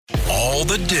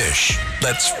Roll the dish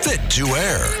that's fit to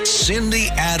air. Cindy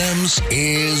Adams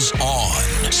is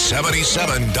on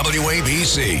 77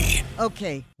 WABC.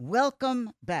 Okay,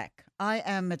 welcome back. I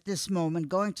am at this moment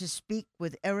going to speak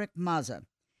with Eric Maza.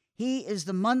 He is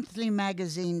the monthly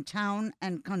magazine Town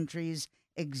and Country's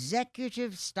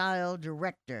executive style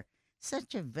director.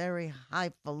 Such a very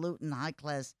highfalutin,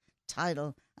 high-class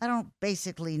title. I don't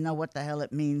basically know what the hell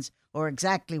it means or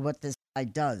exactly what this guy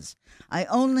does. I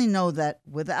only know that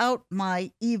without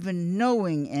my even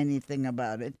knowing anything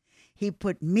about it, he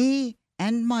put me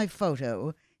and my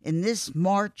photo in this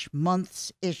March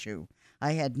month's issue.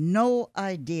 I had no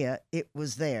idea it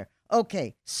was there.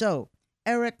 Okay, so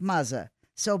Eric Maza.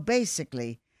 So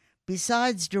basically,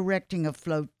 besides directing a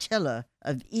flotilla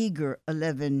of eager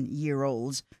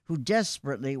 11-year-olds who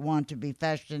desperately want to be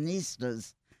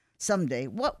fashionistas someday,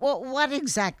 what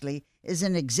exactly is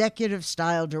an executive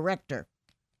style director?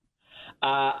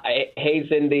 Hey,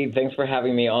 Cindy, thanks for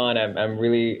having me on. I'm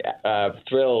really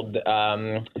thrilled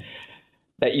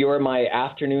that you're my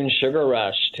afternoon sugar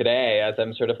rush today as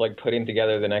I'm sort of like putting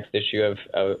together the next issue of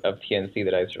TNC,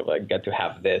 that I sort of like get to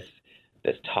have this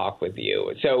talk with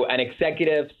you. So an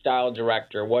executive style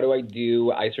director, what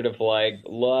do? I sort of like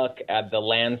look at the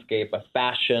landscape of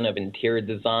fashion, of interior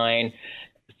design,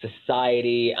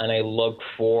 society, and I look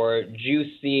for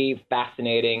juicy,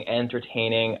 fascinating,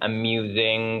 entertaining,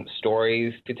 amusing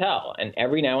stories to tell. And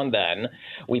every now and then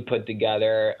we put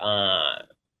together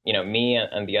me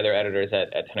and the other editors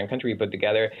at Town and Country put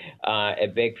together a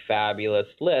big, fabulous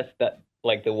list that,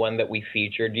 like the one that we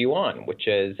featured you on, which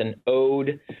is an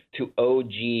ode to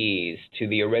OGs, to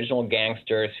the original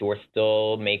gangsters who are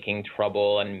still making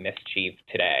trouble and mischief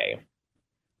today.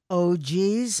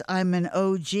 OGs? I'm an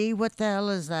OG? What the hell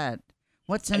is that?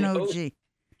 What's an OG?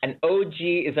 An OG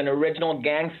is an original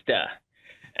gangsta.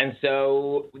 And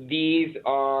so these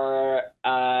are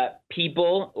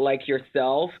people like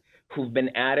yourself who've been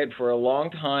at it for a long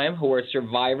time, who are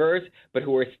survivors, but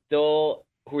who are still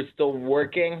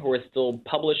working, who are still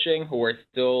publishing, who are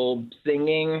still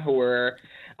singing, who are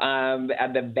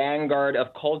at the vanguard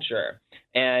of culture.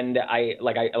 And I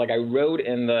wrote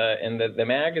in the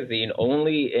magazine,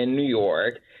 only in New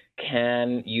York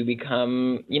can you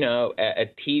become, a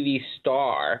TV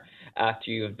star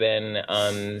after you've been,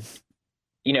 at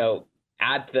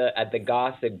the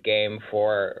gossip game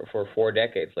for 4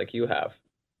 decades, like you have.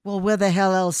 Well, where the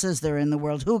hell else is there in the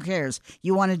world? Who cares?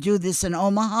 You want to do this in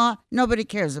Omaha? Nobody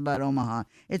cares about Omaha.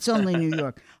 It's only New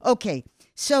York. Okay,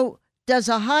 so does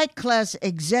a high-class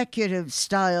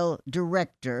executive-style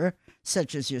director,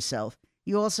 such as yourself,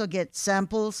 you also get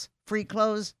samples, free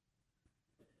clothes?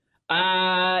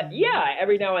 Yeah,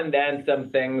 every now and then some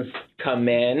things come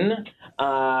in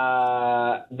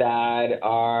that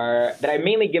I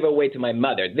mainly give away to my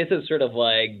mother. This is sort of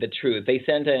like the truth. They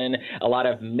sent in a lot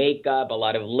of makeup, a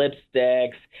lot of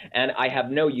lipsticks, and I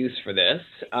have no use for this.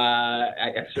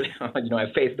 I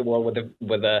face the world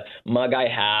with a mug I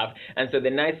have, and so the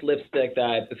nice lipstick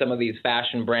that some of these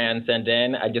fashion brands sent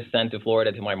in, I just sent to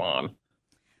Florida to my mom.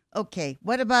 Okay,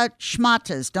 what about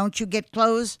schmatas? Don't you get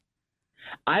clothes?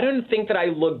 I don't think that I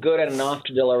look good in an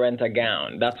Oscar de la Renta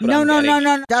gown. That's what I'm getting.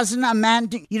 No. Doesn't a man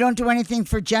you don't do anything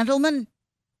for gentlemen?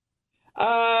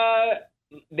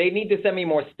 They need to send me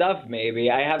more stuff,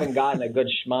 maybe. I haven't gotten a good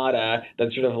schmata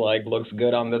that sort of like looks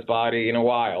good on this body in a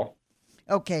while.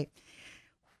 Okay.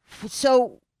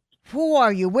 So who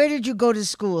are you? Where did you go to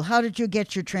school? How did you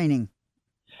get your training?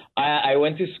 I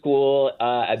went to school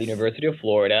at the University of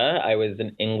Florida. I was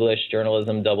an English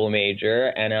journalism double major,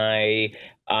 and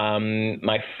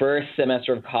my first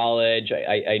semester of college,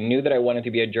 I knew that I wanted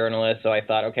to be a journalist, so I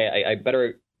thought, okay, I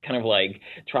better kind of like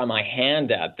try my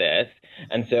hand at this.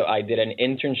 And so I did an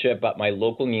internship at my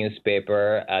local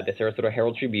newspaper, the Sarasota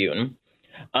Herald Tribune.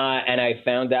 And I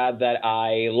found out that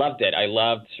I loved it. I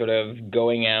loved sort of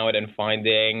going out and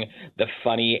finding the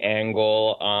funny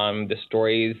angle, the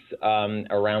stories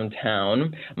around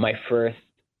town. My first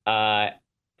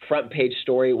front page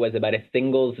story was about a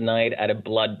singles night at a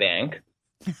blood bank.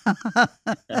 So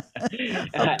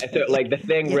like the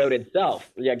thing wrote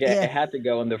itself. It had to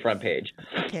go on the front page.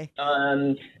 Okay.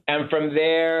 And from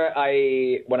there,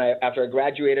 after I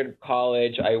graduated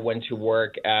college, I went to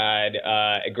work at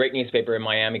a great newspaper in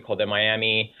Miami called the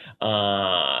Miami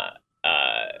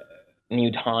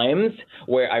New Times,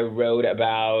 where I wrote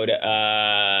about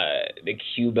the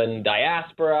Cuban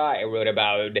diaspora. I wrote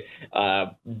about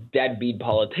deadbeat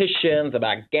politicians,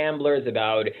 about gamblers,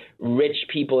 about rich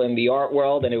people in the art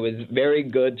world. And it was very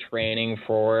good training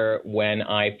for when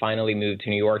I finally moved to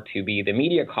New York to be the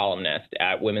media columnist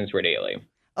at Women's Wear Daily.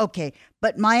 Okay,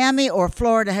 but Miami or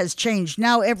Florida has changed.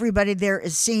 Now everybody there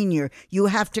is senior. You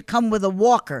have to come with a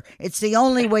walker. It's the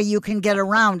only way you can get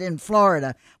around in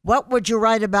Florida. What would you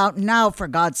write about now, for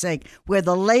God's sake, where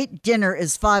the late dinner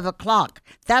is 5 o'clock?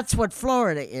 That's what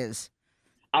Florida is.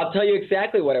 I'll tell you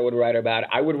exactly what I would write about.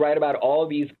 I would write about all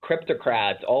these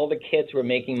cryptocrats, all the kids who are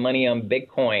making money on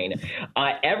Bitcoin.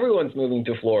 Everyone's moving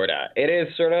to Florida. It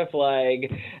is sort of like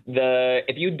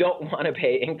if you don't want to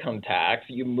pay income tax,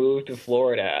 you move to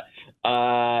Florida.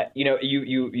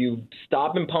 You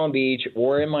stop in Palm Beach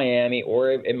or in Miami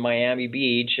or in Miami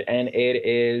Beach, and it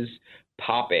is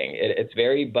popping. It's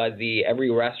very buzzy. Every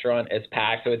restaurant is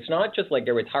packed. So it's not just like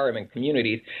a retirement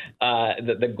communities.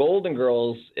 The Golden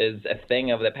Girls is a thing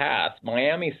of the past.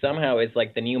 Miami somehow is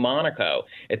like the new Monaco.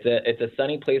 It's a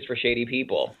sunny place for shady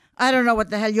people. I don't know what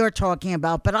the hell you're talking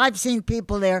about, but I've seen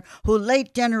people there who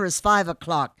late dinner is 5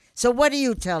 o'clock. So what are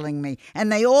you telling me?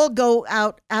 And they all go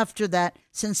out after that,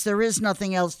 since there is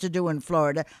nothing else to do in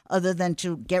Florida other than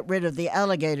to get rid of the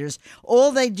alligators.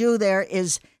 All they do there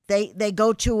is they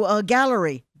go to a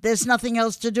gallery. There's nothing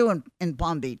else to do in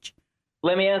Palm Beach.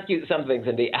 Let me ask you something,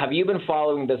 Cindy. Have you been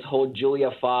following this whole Julia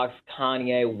Fox,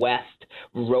 Kanye West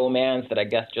romance that I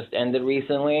guess just ended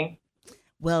recently?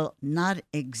 Well, not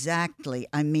exactly.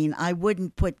 I mean, I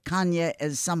wouldn't put Kanye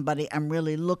as somebody I'm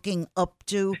really looking up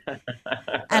to.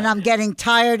 And I'm getting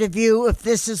tired of you if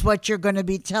this is what you're going to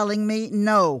be telling me.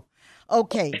 No.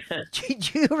 Okay.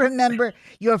 Do you remember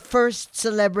your first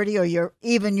celebrity or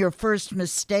your first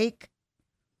mistake?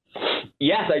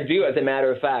 Yes, I do. As a matter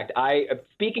of fact,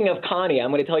 speaking of Kanye,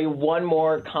 I'm going to tell you one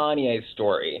more Kanye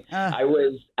story. I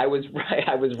was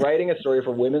writing a story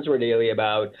for Women's Wear Daily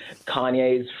about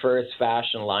Kanye's first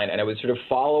fashion line, and I was sort of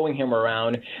following him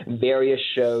around various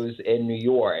shows in New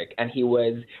York, and he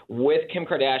was with Kim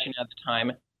Kardashian at the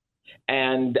time,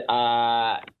 and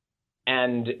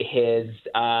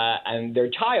their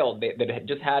child that had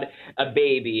just had a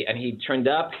baby, and he turned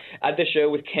up at the show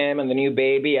with Kim and the new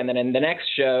baby, and then in the next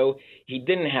show he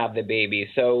didn't have the baby.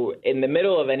 So in the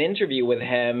middle of an interview with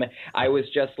him, I was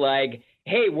just like,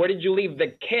 hey, where did you leave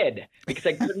the kid? Because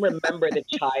I couldn't remember the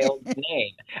child's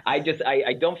name. I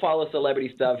don't follow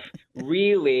celebrity stuff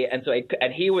really, and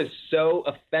he was so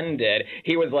offended.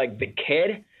 He was like, the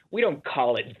kid? We don't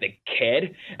call it the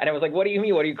kid. And I was like, what do you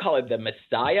mean? What do you call it? The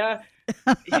Messiah?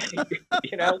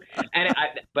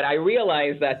 But I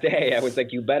realized that day, I was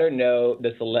like, you better know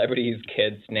the celebrities'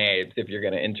 kids' names if you're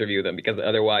going to interview them, because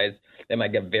otherwise they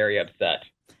might get very upset.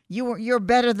 You're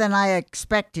better than I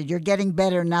expected. You're getting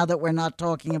better now that we're not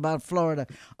talking about Florida.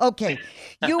 Okay.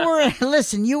 You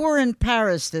were in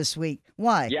Paris this week.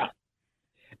 Why? Yeah.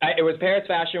 It was Paris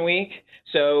Fashion Week.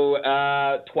 So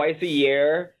twice a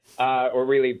year, or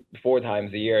really 4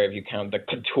 times a year if you count the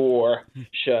couture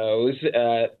shows,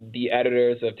 the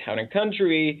editors of Town &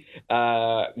 Country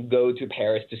go to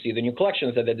Paris to see the new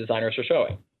collections that the designers are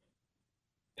showing.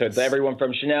 So it's everyone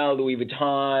from Chanel, Louis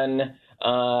Vuitton,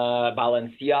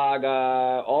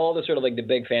 Balenciaga, all the sort of like the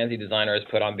big fancy designers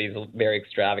put on these very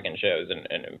extravagant shows in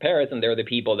Paris. And they're the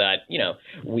people that,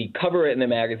 we cover it in the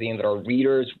magazine that our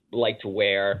readers like to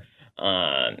wear,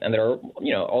 and that are,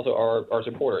 also our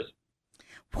supporters.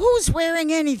 Who's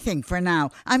wearing anything for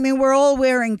now? I mean, we're all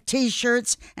wearing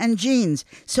T-shirts and jeans.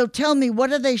 So tell me,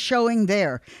 what are they showing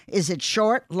there? Is it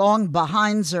short, long,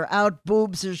 behinds are out,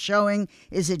 boobs are showing?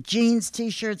 Is it jeans,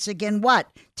 T-shirts again? What?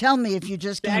 Tell me if you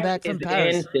just came back from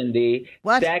Paris. Sex is in, Cindy.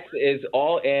 What? Sex is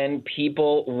all in.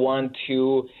 People want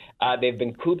to, they've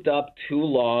been cooped up too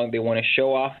long. They want to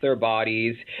show off their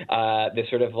bodies. The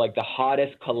sort of like the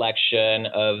hottest collection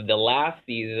of the last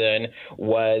season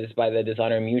was by the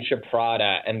designer Miuccia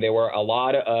Prada. And there were a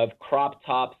lot of crop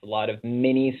tops, a lot of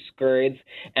mini skirts.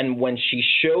 And when she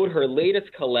showed her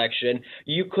latest collection,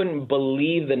 you couldn't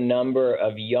believe the number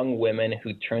of young women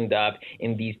who turned up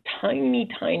in these tiny,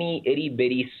 tiny,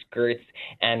 itty-bitty skirts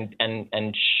and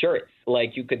shirts.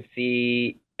 Like you could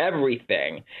see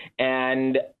everything.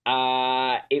 And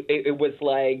it was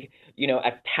like,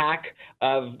 attack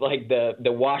of like the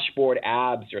washboard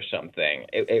abs or something.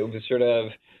 It was sort of,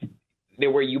 they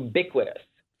were ubiquitous,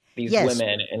 these yes.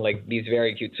 women, and like these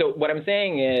very cute. So what I'm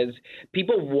saying is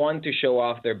people want to show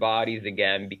off their bodies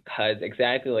again because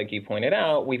exactly like you pointed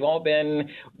out, we've all been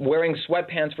wearing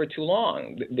sweatpants for too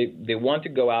long. They want to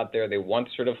go out there. They want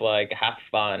to sort of like have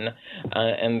fun,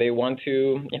 and they want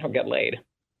to, get laid.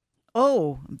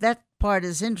 Oh, that part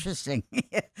is interesting.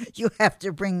 You have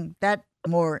to bring that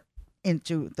more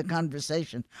into the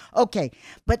conversation. Okay,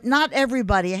 but not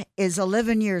everybody is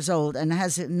 11 years old and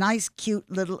has a nice, cute,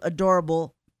 little,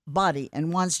 adorable body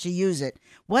and wants to use it.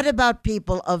 What about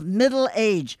people of middle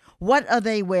age? What are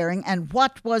they wearing, and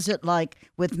what was it like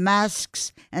with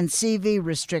masks and CV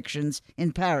restrictions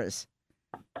in Paris?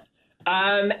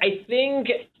 I think,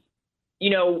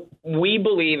 we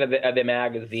believe at the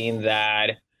magazine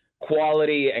that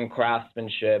quality and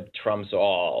craftsmanship trumps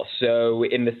all. So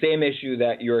in the same issue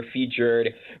that you're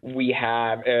featured, we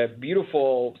have a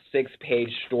beautiful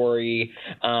 6-page story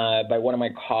by one of my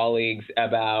colleagues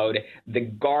about the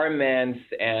garments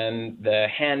and the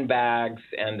handbags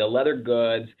and the leather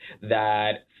goods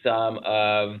that some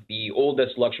of the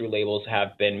oldest luxury labels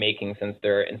have been making since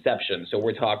their inception. So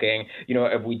we're talking, a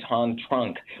Vuitton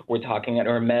trunk, we're talking an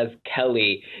Hermes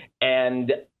Kelly,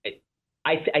 and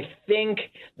I think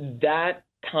that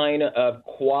kind of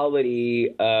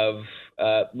quality of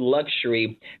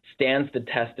luxury stands the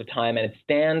test of time, and it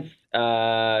stands,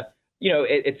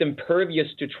 it's impervious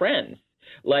to trends.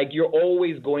 Like, you're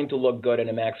always going to look good in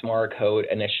a Max Mara coat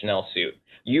and a Chanel suit.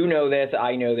 You know this,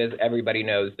 I know this, everybody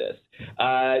knows this.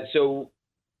 So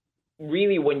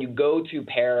really, when you go to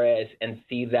Paris and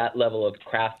see that level of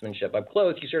craftsmanship up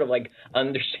close, you sort of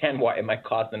understand why it might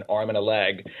cost an arm and a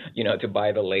leg, to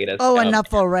buy the latest. Oh,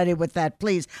 enough already with that,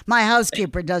 please. My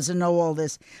housekeeper doesn't know all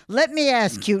this. Let me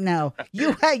ask you now.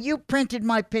 You printed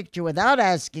my picture without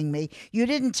asking me. You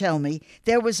didn't tell me.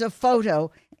 There was a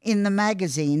photo in the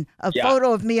magazine,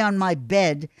 photo of me on my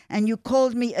bed, and you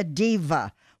called me a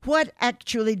diva. What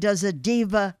actually does a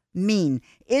diva mean?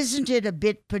 Isn't it a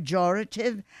bit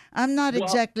pejorative? I'm not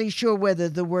exactly sure whether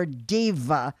the word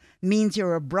diva means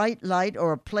you're a bright light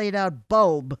or a played-out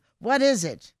bulb. What is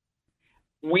it?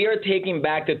 We are taking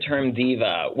back the term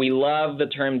diva. We love the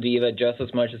term diva just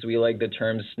as much as we like the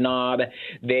term snob.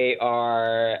 They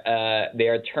are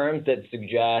terms that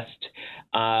suggest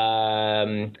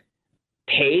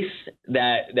taste,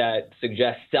 that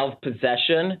suggest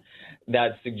self-possession,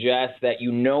 that suggests that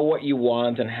you know what you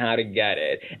want and how to get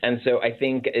it. And so I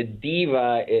think a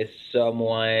diva is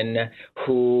someone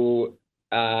who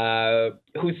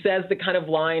says the kind of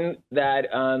line that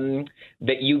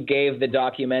that you gave the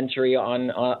documentary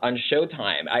on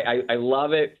Showtime. I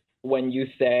love it when you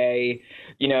say,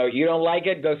 you don't like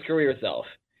it, go screw yourself.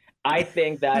 I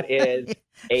think that is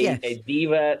a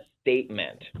diva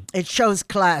statement. It shows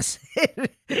class.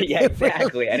 Yeah,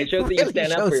 exactly. And it shows that you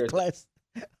stand up for yourself. Class.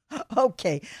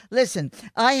 Okay, listen,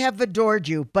 I have adored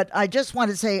you, but I just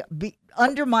want to say,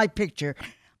 under my picture,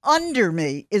 under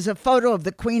me is a photo of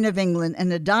the Queen of England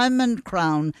in a diamond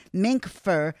crown, mink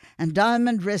fur, and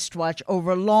diamond wristwatch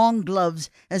over long gloves,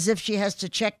 as if she has to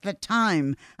check the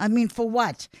time. I mean, for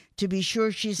what? To be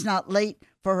sure she's not late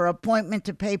for her appointment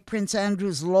to pay Prince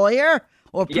Andrew's lawyer?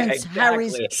 Or Prince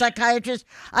Harry's psychiatrist?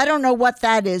 I don't know what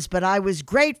that is, but I was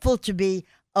grateful to be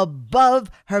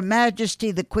above Her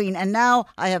Majesty the Queen, and now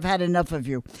I have had enough of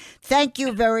you. Thank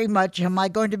you very much. Am I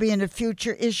going to be in a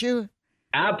future issue?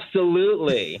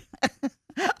 Absolutely.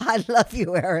 I love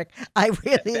you, Eric. I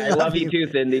really love you. I love you too,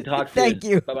 Cindy. Talk soon. Thank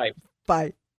you. Bye-bye.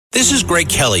 Bye. This is Greg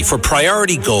Kelly for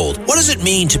Priority Gold. What does it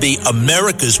mean to be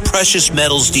America's precious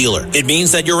metals dealer? It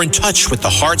means that you're in touch with the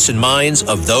hearts and minds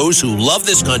of those who love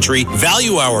this country,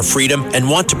 value our freedom, and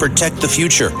want to protect the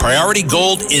future. Priority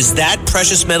Gold is that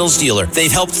precious metals dealer. They've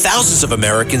helped thousands of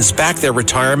Americans back their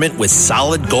retirement with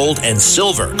solid gold and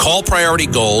silver. Call Priority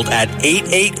Gold at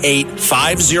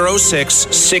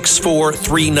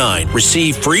 888-506-6439.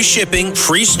 Receive free shipping,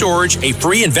 free storage, a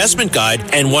free investment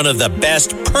guide, and one of the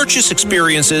best purchase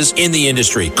experiences in the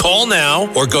industry. Call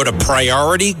now or go to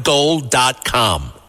PriorityGold.com.